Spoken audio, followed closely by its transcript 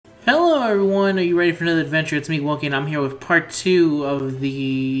Hello everyone, are you ready for another adventure? It's me, Wookie, and I'm here with part 2 of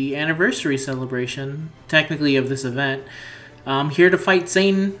the anniversary celebration, technically of this event. I'm here to fight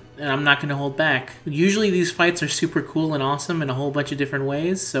Satan, and I'm not going to hold back. Usually these fights are super cool and awesome in a whole bunch of different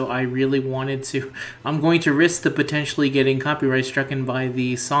ways, so I really wanted to... I'm going to risk the potentially getting copyright struck in by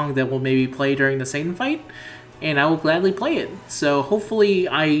the song that will maybe play during the Satan fight, and I will gladly play it. So hopefully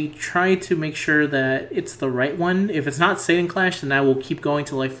I try to make sure that it's the right one. If it's not Satan Clash, then I will keep going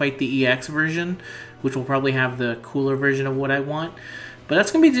till I fight the EX version, which will probably have the cooler version of what I want. But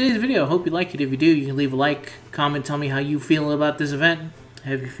that's going to be today's video. I hope you like it. If you do, you can leave a like, comment, tell me how you feel about this event.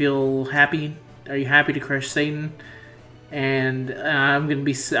 Have you feel happy? Are you happy to crush Satan? And I'm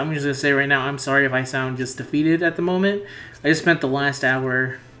just gonna say right now, I'm sorry if I sound just defeated at the moment. I just spent the last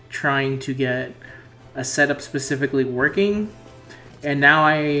hour trying to get a setup specifically working, and now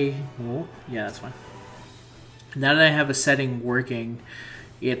well, yeah, that's fine. Now that I have a setting working,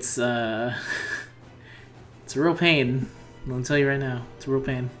 it's it's a real pain. I'll tell you right now, it's a real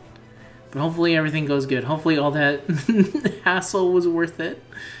pain. But hopefully everything goes good. Hopefully all that hassle was worth it.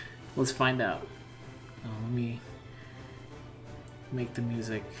 Let's find out. Oh, let me make the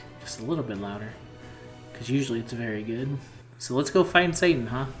music just a little bit louder, because usually it's very good. So let's go fight Satan,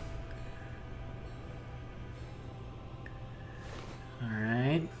 huh?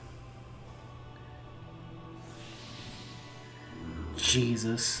 Alright.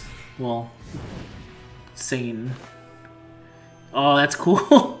 Jesus. Well, Satan. Oh, that's cool.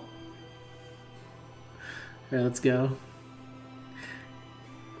 Alright, let's go.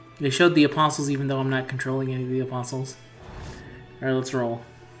 They showed the apostles even though I'm not controlling any of the apostles. Alright, let's roll.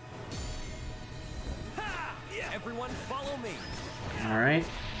 Everyone follow me. Alright.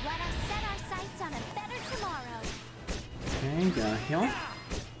 Let us set our sights on a better tomorrow. Okay, got heal.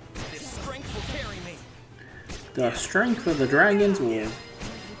 This strength will carry me. The strength of the dragons will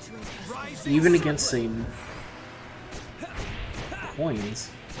even against Satan. Coins.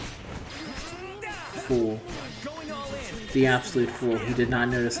 Fool. Going all in. The absolute fool. He did not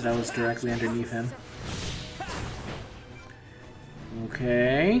notice that I was directly underneath him.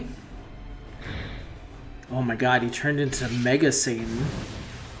 Okay. Oh my god, he turned into Mega Satan.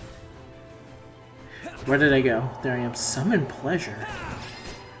 Where did I go? There I am. Summon pleasure.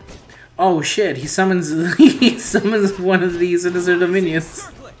 Oh shit, he summons he summons one of these into their dominions.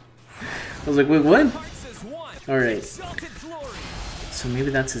 I was like, wait, what? Alright. So maybe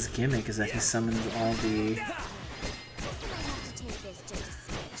that's his gimmick, is that he summons all the...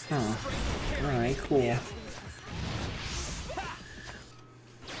 Oh. Alright, cool.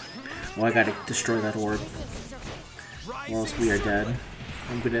 Well, I gotta destroy that orb, or else we are dead.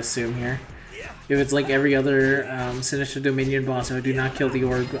 I'm gonna assume here. If it's like every other Sinister Dominion boss, if I do not kill the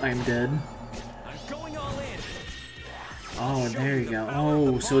orb, I'm dead. Oh, there you go.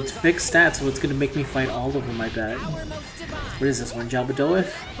 Oh, so it's fixed stats, so it's gonna make me fight all of them, I bet. What is this one,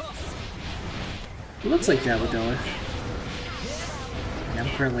 Jabbadoeth? It looks like Jabbadoeth. Yeah, I'm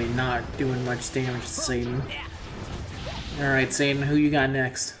currently not doing much damage to Satan. Alright, Satan, who you got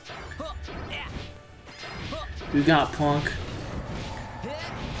next? Who got punk?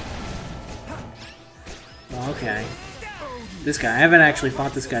 Okay. This guy. I haven't actually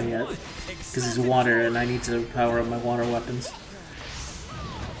fought this guy yet, because he's water and I need to power up my water weapons.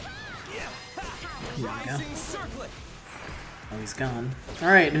 Here we go. Oh, he's gone.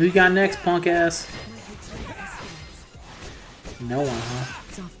 Alright, who you got next, punk ass? No one, huh?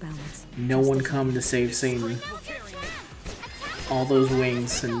 No one come to save Satan. All those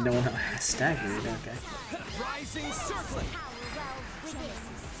wings and no one... Staggered, okay.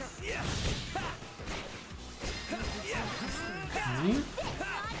 Okay.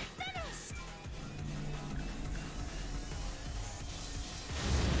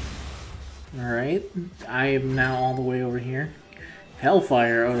 Alright, I am now all the way over here.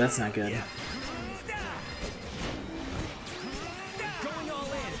 Hellfire, oh that's not good.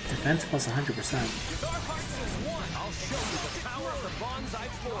 Defense plus 100%.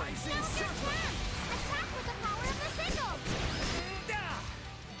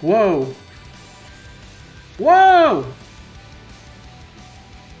 Whoa! Whoa!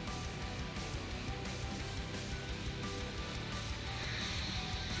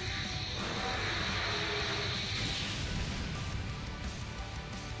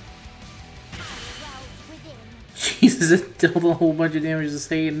 Jesus, it dealt a whole bunch of damage to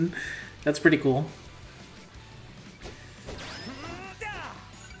Satan. That's pretty cool.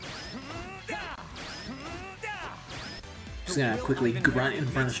 Just gonna quickly grunt in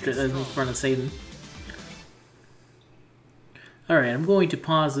front of Satan. Alright, I'm going to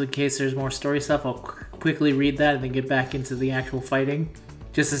pause in case there's more story stuff. I'll quickly read that and then get back into the actual fighting.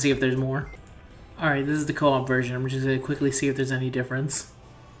 just to see if there's more. Alright, this is the co-op version. I'm just going to quickly see if there's any difference.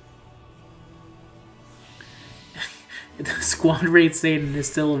 Squad Raid Satan is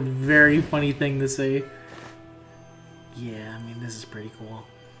still a very funny thing to say. Yeah, I mean, this is pretty cool.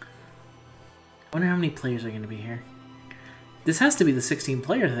 I wonder how many players are going to be here. This has to be the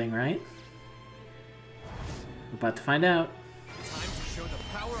 16-player thing, right? We're about to find out.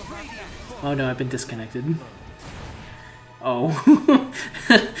 Oh no, I've been disconnected. Oh.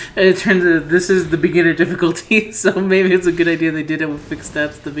 It turns out this is the beginner difficulty, so maybe it's a good idea they did it with fixed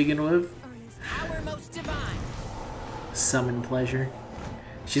stats to begin with. Summon pleasure.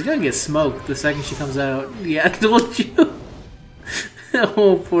 She's gonna get smoked the second she comes out. Yeah, I told you.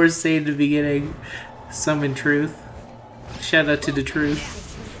 Oh, poor Sage at the beginning. Summon truth. Shout out to the truth.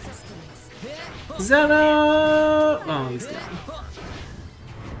 Zeno! Oh, he's gone.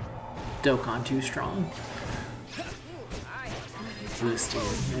 Dokkan too strong. This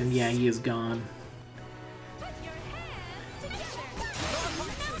dude. And yeah, he is gone.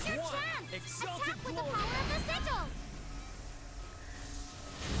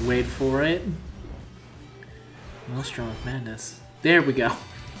 Wait for it. Maelstrom of Madness. There we go.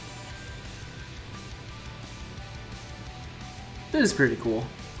 This is pretty cool.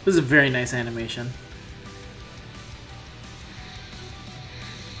 This is a very nice animation.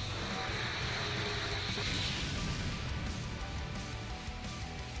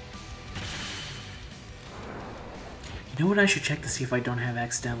 You know what, I should check to see if I don't have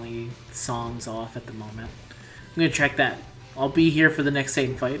accidentally songs off at the moment. I'm gonna check that. I'll be here for the next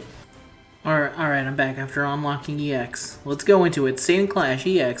Satan fight. Alright, I'm back after unlocking EX. Let's go into it. Satan Clash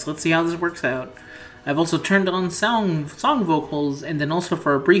EX. Let's see how this works out. I've also turned on song vocals, and then also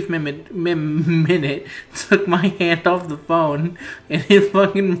for a brief minute took my hand off the phone, and it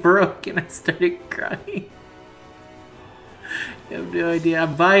fucking broke, and I started crying. I have no idea.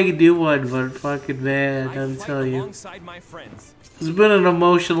 I'm buying a new one, but fucking man, I'm telling you. It's been an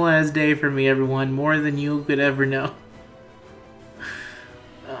emotional ass day for me, everyone. More than you could ever know.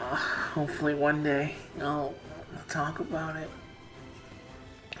 Hopefully one day I'll talk about it.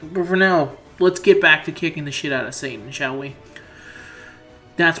 But for now, let's get back to kicking the shit out of Satan, shall we?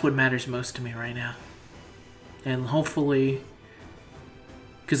 That's what matters most to me right now. And hopefully...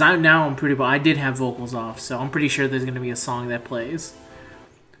 Because I'm pretty... I did have vocals off, so I'm pretty sure there's going to be a song that plays.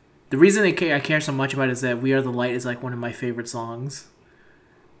 The reason I care so much about it is that We Are the Light is like one of my favorite songs.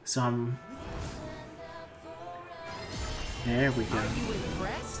 So I'm... There we go.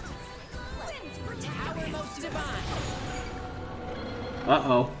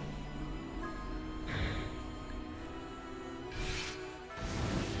 Uh-oh.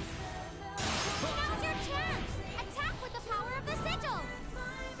 Now's your chance! Attack with the power of the sigil!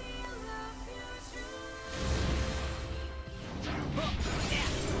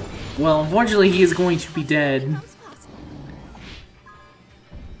 Well, unfortunately, he is going to be dead.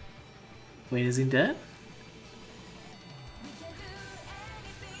 Wait, is he dead?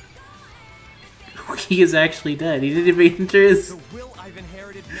 He is actually dead. He didn't even enter his...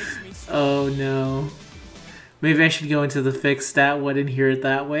 Oh no. Maybe I should go into the fixed stat one and hear it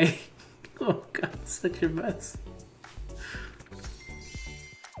that way. Oh god, such a mess.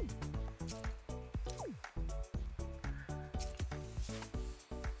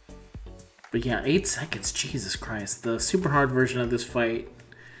 But yeah, 8 seconds, Jesus Christ. The super hard version of this fight.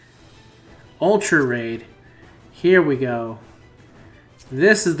 Ultra Raid. Here we go.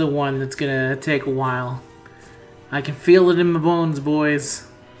 This is the one that's gonna take a while. I can feel it in my bones, boys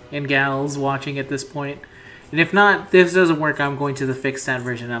and gals watching at this point. And if not, if this doesn't work, I'm going to the fixed stat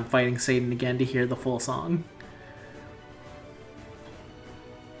version. I'm fighting Satan again to hear the full song.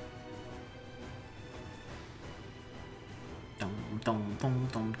 Dum, dum, dum,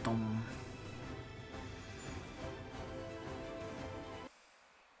 dum, dum.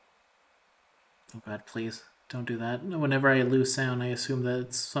 Oh god, please. Don't do that. Whenever I lose sound, I assume that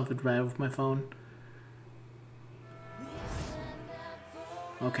it's something bad with my phone.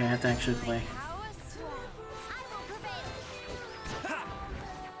 Okay, I have to actually play.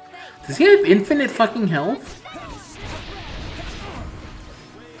 Does he have infinite fucking health?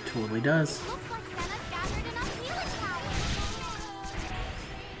 Totally does.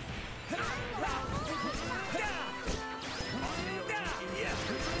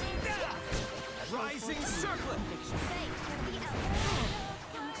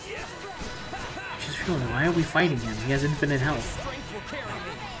 Just realized, why are we fighting him? He has infinite health.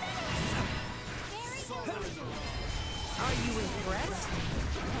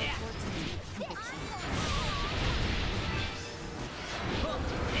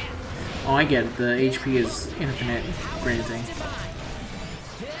 Oh, I get it. The HP is infinite granting.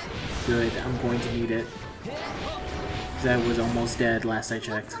 Good, I'm going to need it. 'Cause I was almost dead last I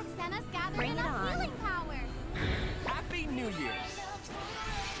checked. Looks like Senna's gathered Bring it enough on. healing power. Happy New Year!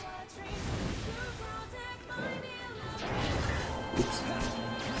 Oops.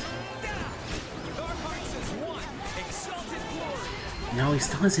 With our hearts as one, exalted glory, No, he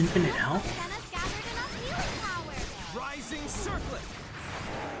still has infinite health? Senna's gathered enough healing power. rising circlet.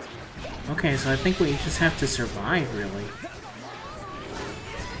 Okay, so I think we just have to survive, really.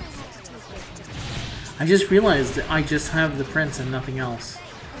 I just realized that I just have the prince and nothing else.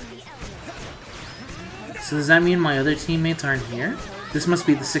 So does that mean my other teammates aren't here? This must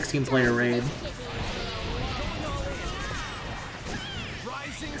be the 16-player raid.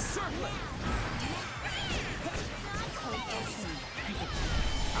 Rising circlet.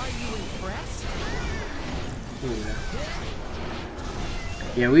 Are you impressed? Ooh.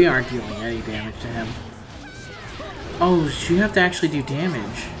 Yeah, we aren't dealing any damage to him. Oh, so you have to actually do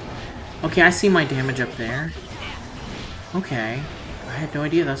damage. Okay, I see my damage up there. Okay. I had no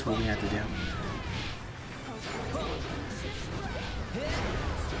idea that's what we had to do.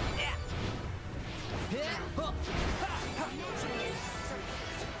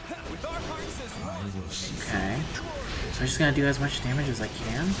 With our hearts as one, Okay. So I just gotta do as much damage as I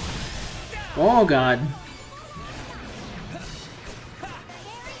can. Oh god.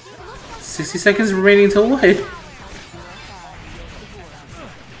 60 seconds remaining till what?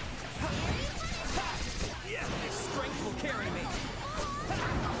 the strength will carry me.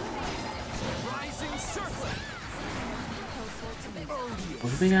 Rising circlet. What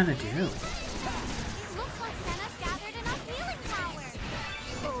do we gotta do? Looks like Senna's gathered enough healing power.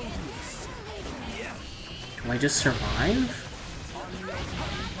 Do I just survive?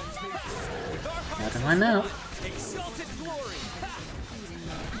 Not to find out. Exalted glory.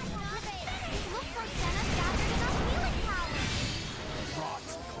 Looks like Senna's gathered enough healing power.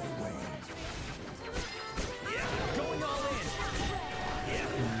 Going all in.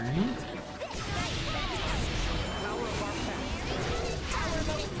 Alright.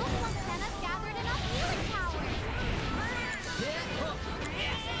 Looks like Senna's gathered enough healing power.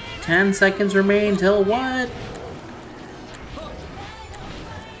 10 seconds remain till what?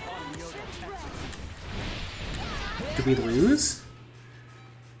 Did we lose?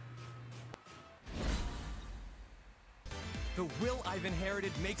 The will I've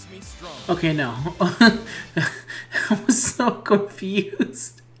inherited makes me strong. Okay, no. I was so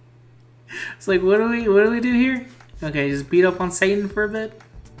confused. It's like, what do we do here? Okay, just beat up on Satan for a bit.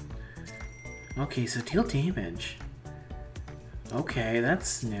 Okay, so deal damage. Okay,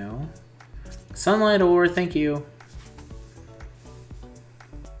 that's new. Sunlight ore, thank you.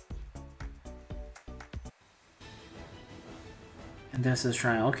 And this is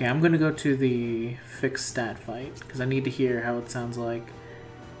trial. Okay, I'm gonna go to the fixed stat fight because I need to hear how it sounds like.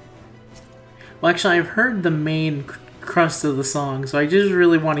 Well, actually, I've heard the main crust of the song, so I just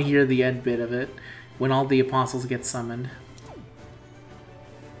really want to hear the end bit of it when all the apostles get summoned.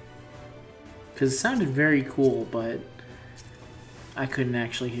 Because it sounded very cool, but I couldn't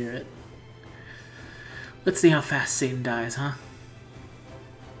actually hear it. Let's see how fast Satan dies, huh?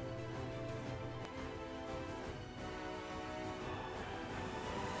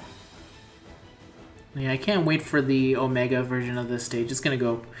 Yeah, I can't wait for the Omega version of this stage. It's gonna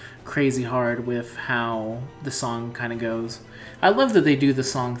go crazy hard with how the song kind of goes. I love that they do the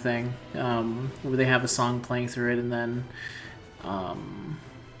song thing, where they have a song playing through it and then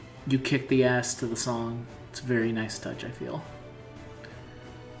you kick the ass to the song. It's a very nice touch, I feel.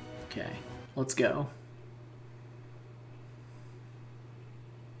 Okay, let's go.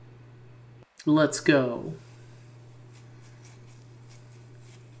 Let's go.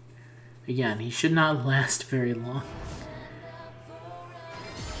 Again, he should not last very long.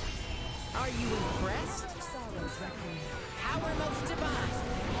 Are you impressed? Power most divine.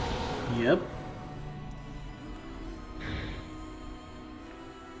 Yep.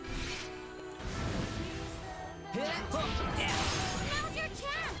 Now's your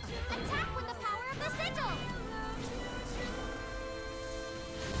chance! Attack with the power of the sigil!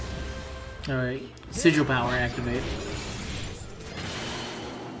 Alright, sigil power activate.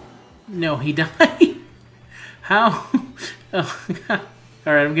 No, he died. How? Oh, God.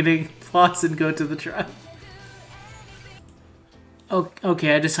 Alright, I'm gonna pause and go to the trial.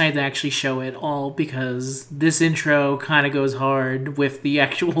 Okay, I decided to actually show it all because this intro kind of goes hard with the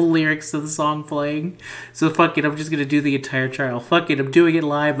actual lyrics of the song playing. So fuck it, I'm just gonna do the entire trial. Fuck it, I'm doing it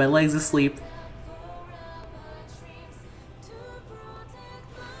live, my leg's asleep.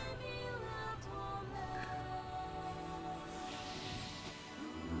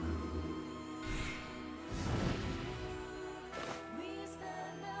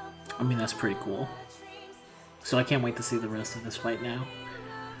 I mean, that's pretty cool. So I can't wait to see the rest of this fight now.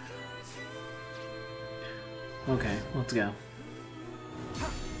 Okay, let's go.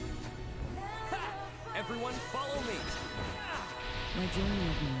 Everyone follow me. My journey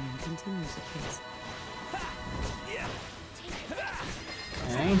of learning continues apace.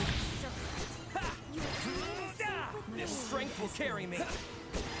 Okay. This strength will carry me.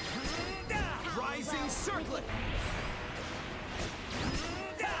 Rising circlet.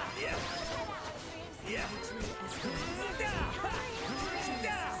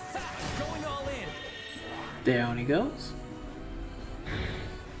 Going all in. Down he goes.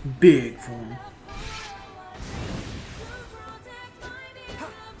 Big form.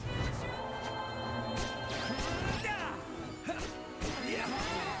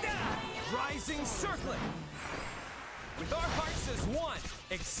 Rising circlet. With our hearts as one,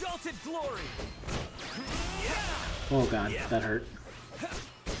 exalted glory. Oh god, that hurt.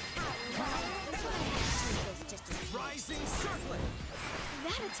 Rising circlet.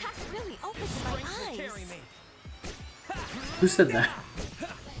 That attack really opened my Strength will carry eyes. me. Who said that?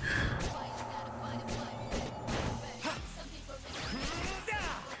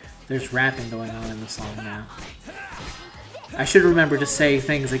 There's rapping going on in the song now. I should remember to say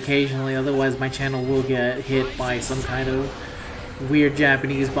things occasionally, otherwise my channel will get hit by some kind of weird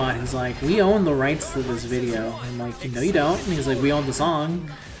Japanese bot who's like, we own the rights to this video. I'm like, no you don't. And he's like, we own the song.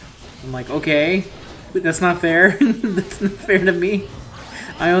 I'm like, okay, but that's not fair. That's not fair to me.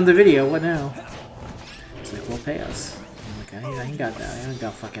 I own the video, what now? It's like, well, pay us. I'm like, I ain't got that. I ain't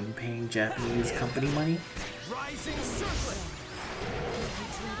got fucking paying Japanese company money. Rising circlet.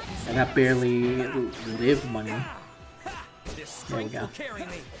 I got barely live money. This There we strength go. will carry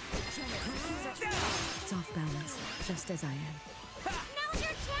me. It's off balance, just as I am. Now's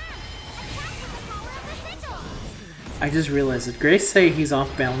your chance. Attack with the power of the sigil. I just realized, did Grace say he's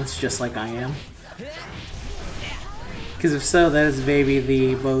off balance just like I am? Because if so, that is maybe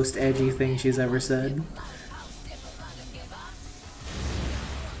the most edgy thing she's ever said.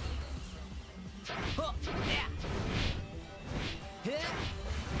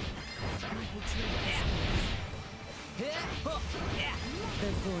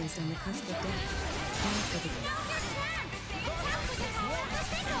 They're poised on the cusp of death. Time for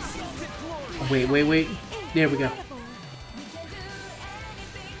the Wait. There we go.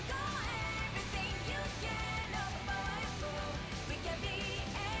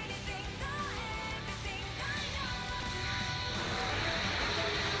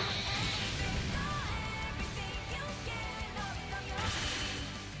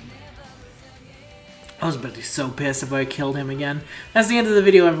 I was about to be so pissed if I killed him again. That's the end of the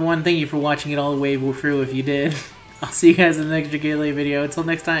video, everyone. Thank you for watching it all the way through if you did. I'll see you guys in the next Dragalia video. Until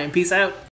next time, peace out.